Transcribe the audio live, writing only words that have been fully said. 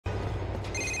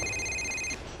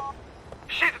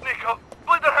Shit, Nico!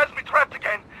 Blinder has me trapped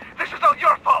again! This is all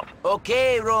your fault!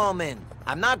 Okay, Roman.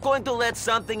 I'm not going to let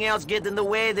something else get in the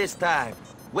way this time.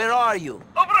 Where are you?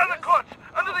 Over on the courts,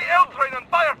 under the L train on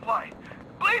Firefly!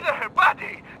 Blinder,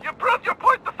 buddy! You proved your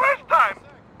point the first time!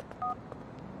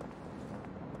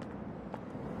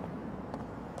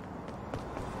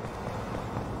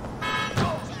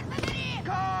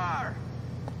 Car!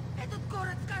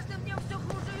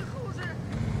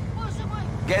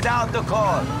 Get out the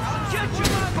car! Get you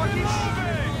fucking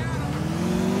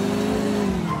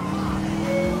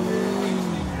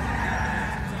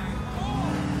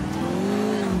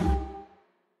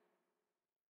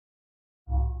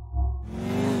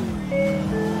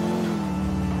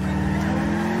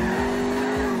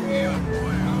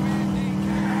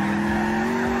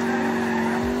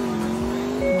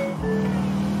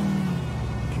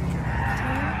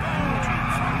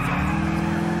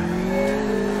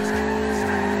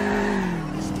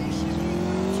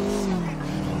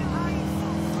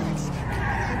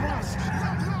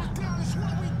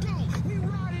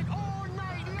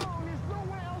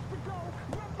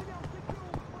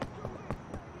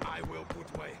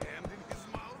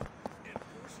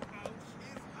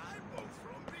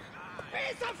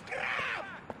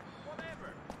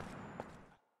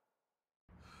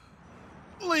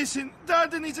Listen,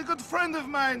 Darden is a good friend of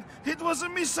mine. It was a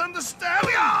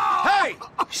misunderstanding. Hey!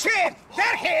 Shit!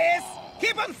 There he is!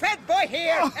 Keep on fat boy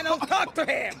here, and I'll talk to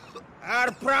him.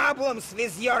 Our problems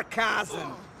with your cousin.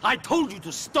 I told you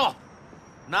to stop!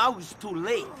 Now it's too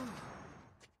late.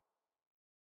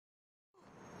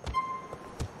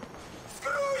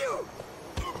 Screw you!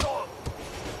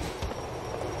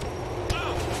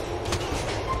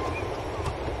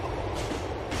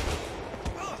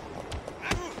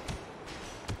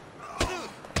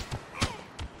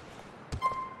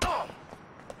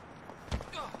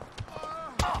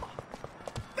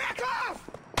 Back off!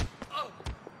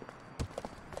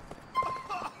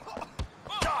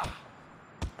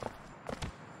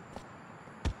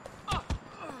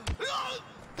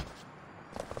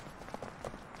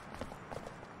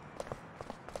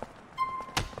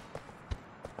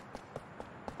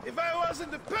 If I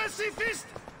wasn't a pacifist,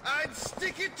 I'd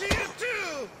stick it to you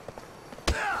too.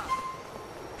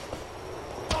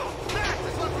 That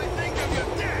is what we think of your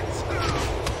debts.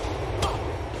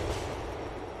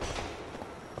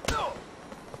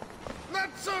 Not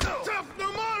so tough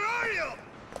no more, are you?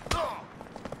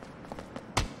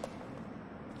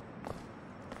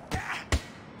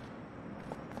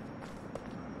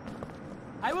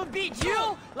 I will beat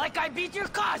you like I beat your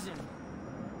cousin.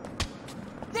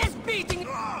 This beating...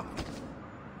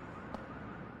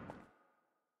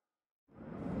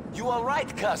 You all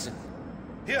right, cousin?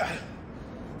 Yeah,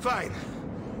 fine.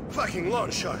 Fucking loan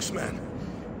sharks, man.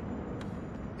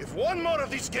 If one more of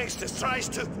these gangsters tries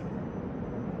to...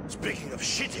 Speaking of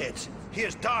shitheads,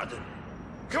 here's Darden.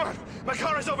 Come on, my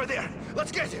car is over there.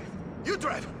 Let's get him. You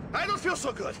drive. I don't feel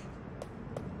so good.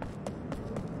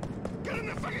 Get in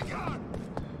the fucking car!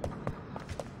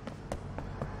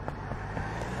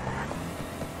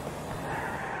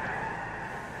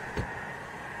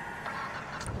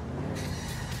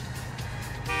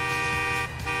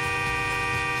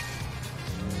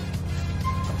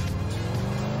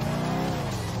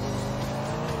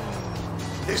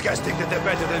 These guys think that they're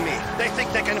better than me. They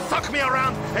think they can fuck me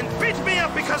around and beat me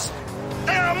up because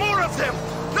there are more of them.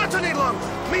 Not any longer.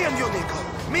 Me and you, Nico.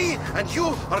 Me and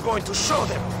you are going to show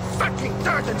them. Fucking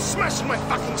dirt and smashing my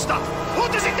fucking stuff.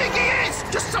 Who does he think he is?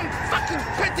 Just some fucking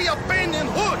petty abandoned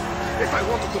hood. If I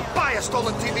wanted to buy a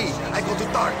stolen TV, I go to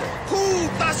Darden. Who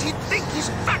does he think he's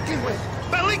fucking with?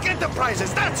 Bellic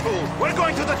Enterprises, that's who. We're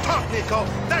going to the top, Nico.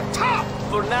 The top!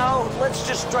 For now, let's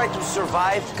just try to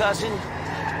survive, cousin.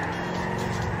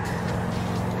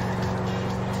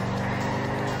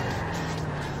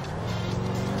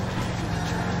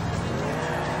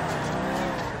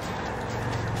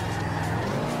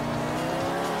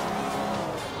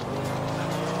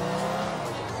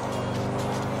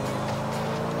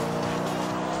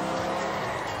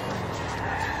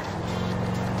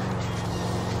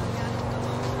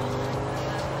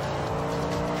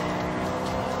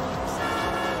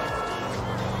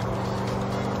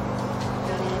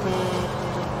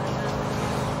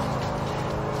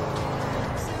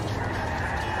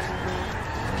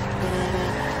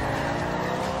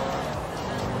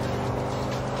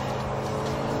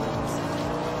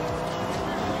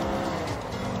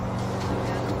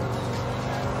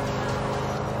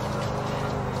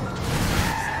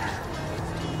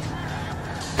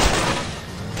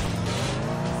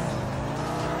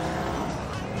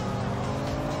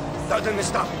 Darden is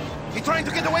stopping. He's trying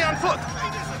to get away on foot.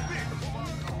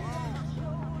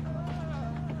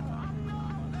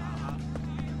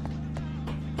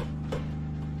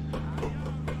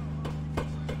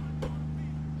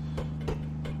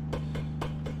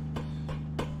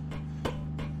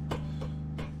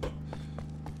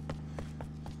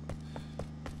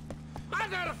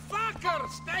 Motherfucker,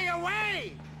 stay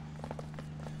away!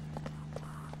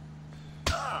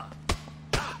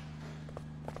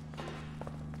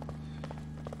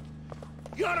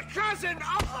 Your cousin...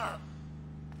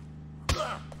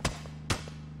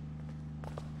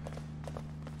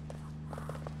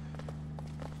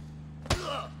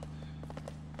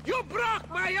 You broke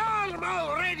my arm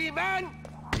already, man!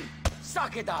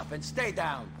 Suck it up and stay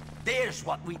down. There's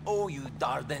what we owe you,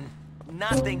 Darden.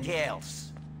 Nothing else.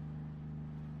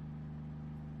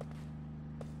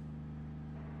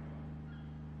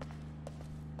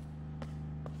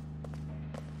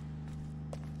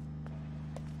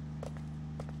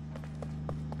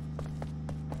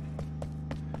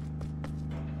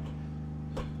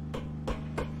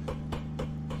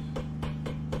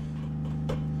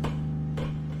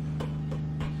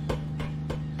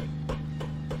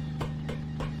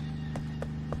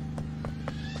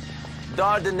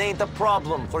 Darden ain't a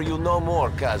problem for you no more,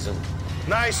 cousin.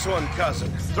 Nice one,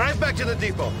 cousin. Drive back to the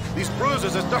depot. These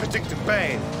bruises are starting to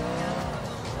pain.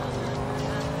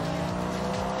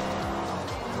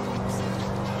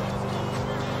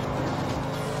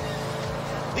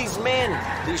 These men,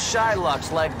 these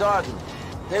Shylocks like Darden,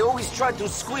 they always try to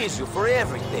squeeze you for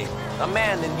everything. A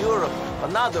man in Europe,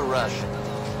 another Russian.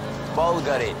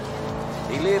 Bulgari.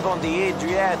 He lived on the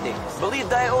Adriatic.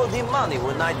 Believed I owed him money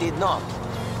when I did not.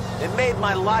 It made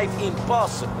my life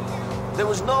impossible. There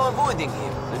was no avoiding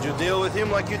him. Did you deal with him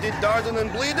like you did Darden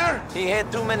and Bleeder? He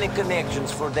had too many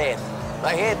connections for that.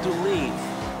 I had to leave.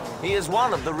 He is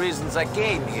one of the reasons I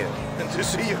came here. And to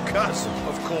see your cousin,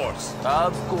 of course.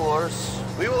 Of course.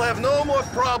 We will have no more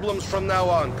problems from now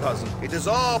on, cousin. It is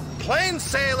all plain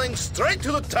sailing straight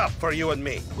to the top for you and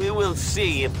me. We will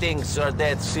see if things are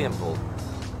that simple.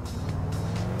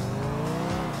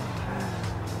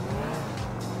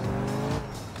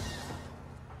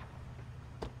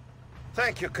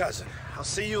 Thank you, cousin. I'll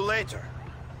see you later.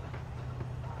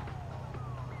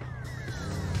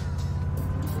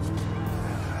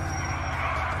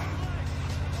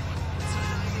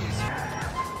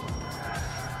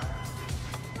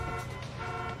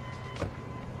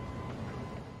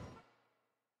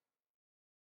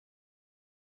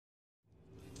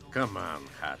 Come on,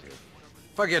 Hattie.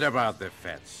 Forget about the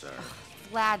fat Serb.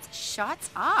 Vlad, shut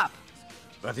up.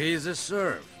 But he's a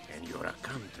Serb, and you're a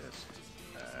countess.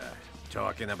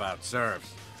 Talking about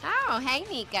Serbs. Oh, hey,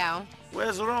 Nico.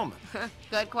 Where's Roman?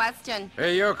 Good question.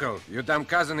 Hey, Yokel, your damn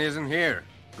cousin isn't here.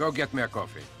 Go get me a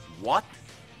coffee. What?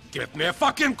 Get me a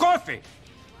fucking coffee!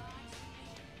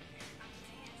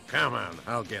 Come on,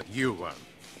 I'll get you one.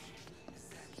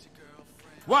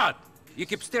 What? You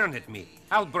keep staring at me.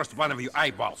 I'll burst one of your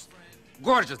eyeballs.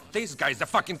 Gorgeous, this guy's a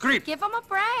fucking creep. Give him a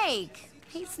break.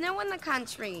 He's new in the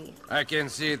country. I can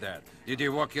see that. Did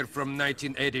you walk here from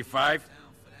 1985?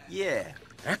 Yeah.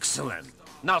 Excellent.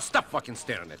 Now stop fucking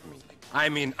staring at me. I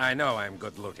mean, I know I'm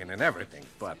good looking and everything,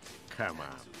 but come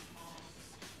on.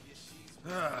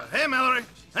 Hey, Mallory.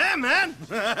 Hey, man.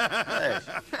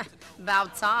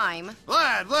 About time.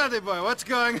 Vladdy boy, what's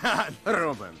going on?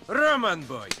 Roman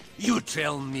boy, you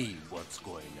tell me what's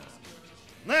going on.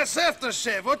 Nice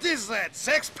aftershave. What is that?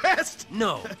 Sex pest?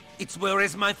 No, it's where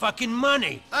is my fucking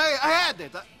money? I had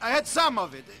it. I had some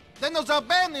of it. Then those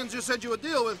Albanians you said you would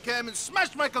deal with came and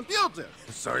smashed my computer.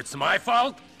 So it's my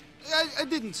fault? I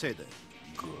didn't say that.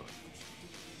 Good.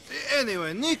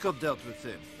 Anyway, Nico dealt with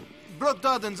him. Broke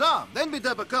Darden's arm, then beat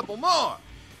up a couple more.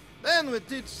 Then we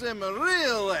teach them a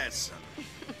real lesson.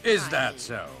 Is that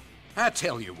so? I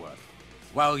tell you what,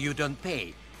 while you don't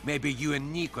pay, maybe you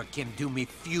and Nico can do me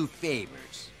few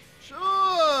favors.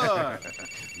 Sure.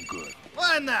 Good.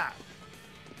 Why not?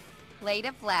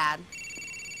 Later, Vlad.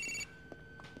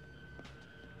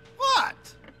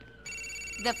 What?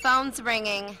 The phone's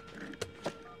ringing.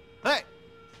 Hey.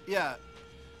 Yeah.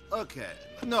 Okay.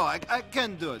 No, I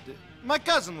can't do it. My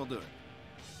cousin will do it.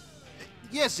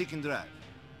 Yes, he can drive.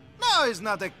 No, he's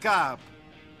not a cop.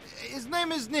 His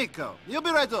name is Nico. You'll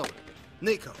be right over.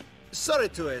 Nico, sorry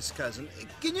to ask, cousin.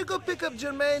 Can you go pick up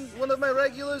Jermaine, one of my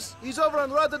regulars? He's over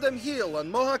on Rotterdam Hill on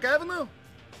Mohawk Avenue?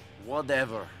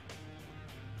 Whatever.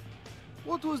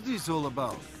 What was this all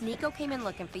about? Nico came in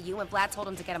looking for you, and Vlad told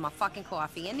him to get him a fucking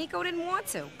coffee, and Nico didn't want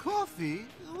to. Coffee?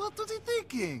 What was he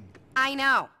thinking? I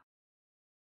know.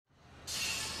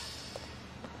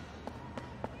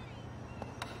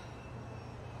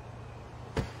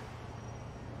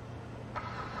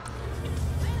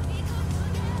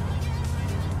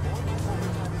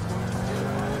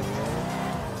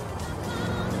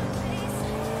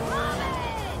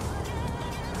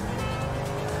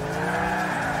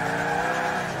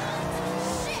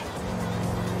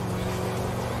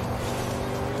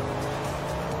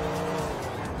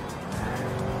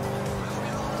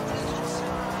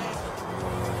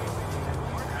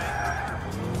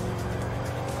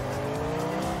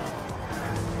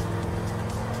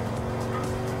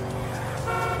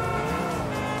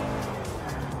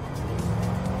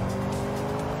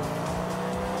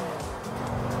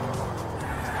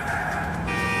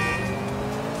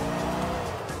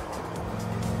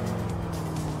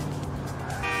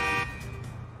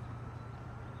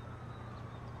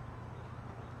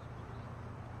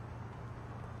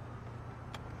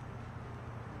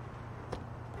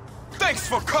 Thanks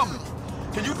for coming.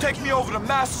 Can you take me over to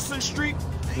Masterson Street?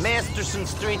 Masterson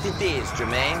Street it is,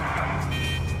 Jermaine.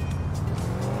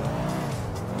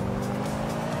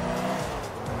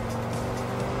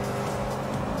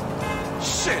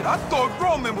 Shit, I thought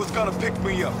Roman was gonna pick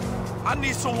me up. I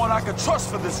need someone I can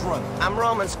trust for this run. I'm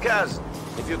Roman's cousin.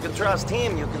 If you can trust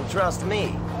him, you can trust me.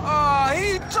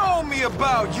 He told me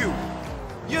about you.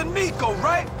 You're Nico,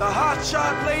 right? The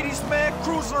hotshot ladies man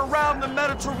cruising around the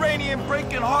Mediterranean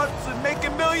breaking hearts and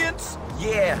making millions?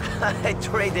 Yeah, I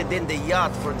traded in the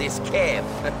yacht for this cab.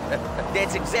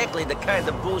 That's exactly the kind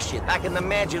of bullshit I can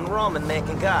imagine Roman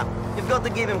making up. You've got to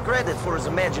give him credit for his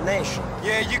imagination.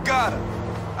 Yeah, you got it.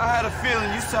 I had a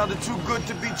feeling you sounded too good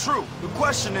to be true. The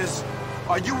question is,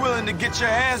 are you willing to get your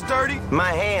hands dirty?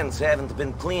 My hands haven't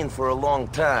been clean for a long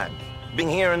time. Being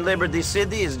here in Liberty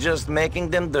City is just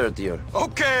making them dirtier.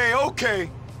 Okay.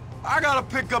 I gotta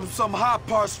pick up some hot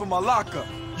parts for my lockup.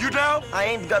 You down? I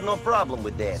ain't got no problem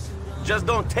with that. Just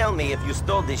don't tell me if you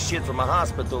stole this shit from a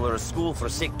hospital or a school for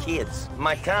sick kids.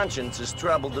 My conscience is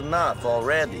troubled enough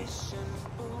already.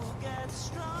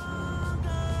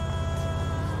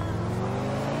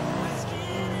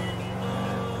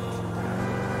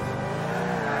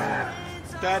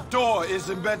 That door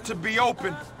isn't meant to be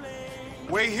open.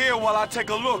 Wait here while I take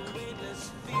a look.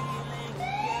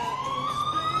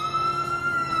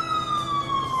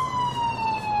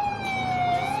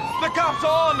 The cops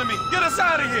are on to me. Get us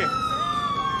out of here.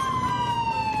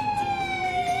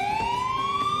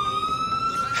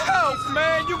 Help,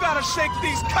 man. You gotta shake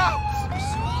these cops.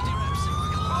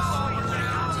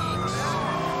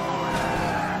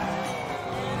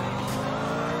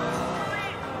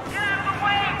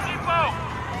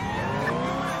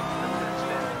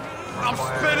 I'm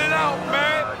spinning out,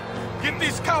 man! Get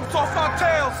these cops off our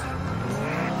tails!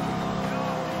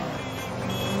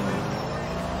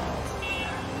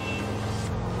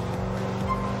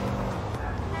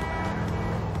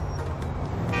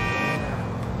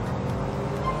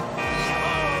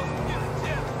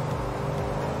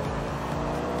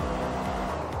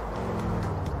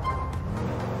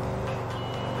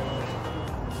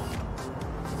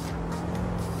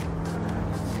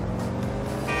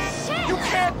 You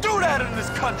can't do that in this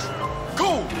country.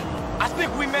 Cool. I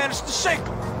think we managed to shake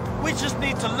them. We just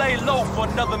need to lay low for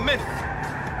another minute.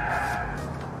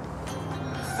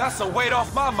 That's a weight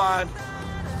off my mind.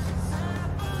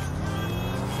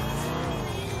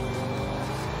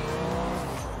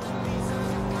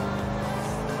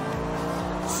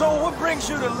 So what brings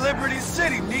you to Liberty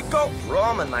City, Nico?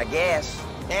 Roman, I guess.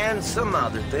 And some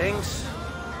other things.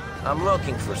 I'm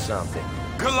looking for something.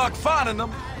 Good luck finding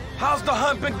them. How's the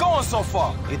hunt been going so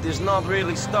far? It has not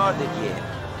really started yet.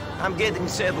 I'm getting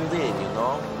settled in, you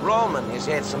know. Roman has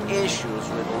had some issues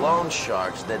with loan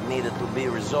sharks that needed to be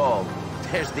resolved.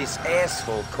 There's this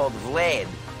asshole called Vlad,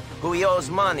 who he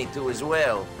owes money to as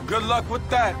well. Good luck with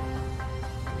that.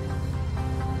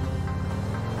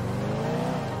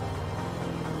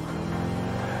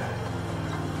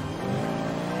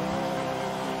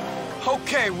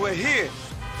 Okay, we're here.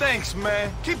 Thanks,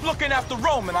 man. Keep looking after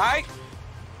Roman, all right?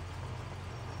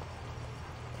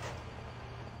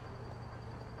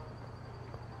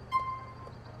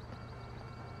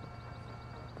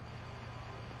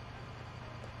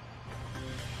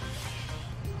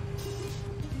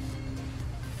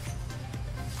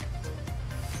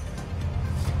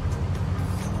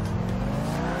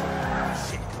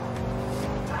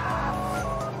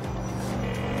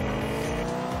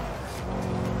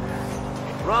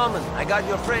 Roman, I got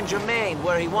your friend Jermaine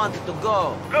where he wanted to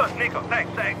go. Good, Nico,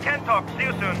 thanks. Can't talk. See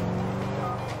you soon.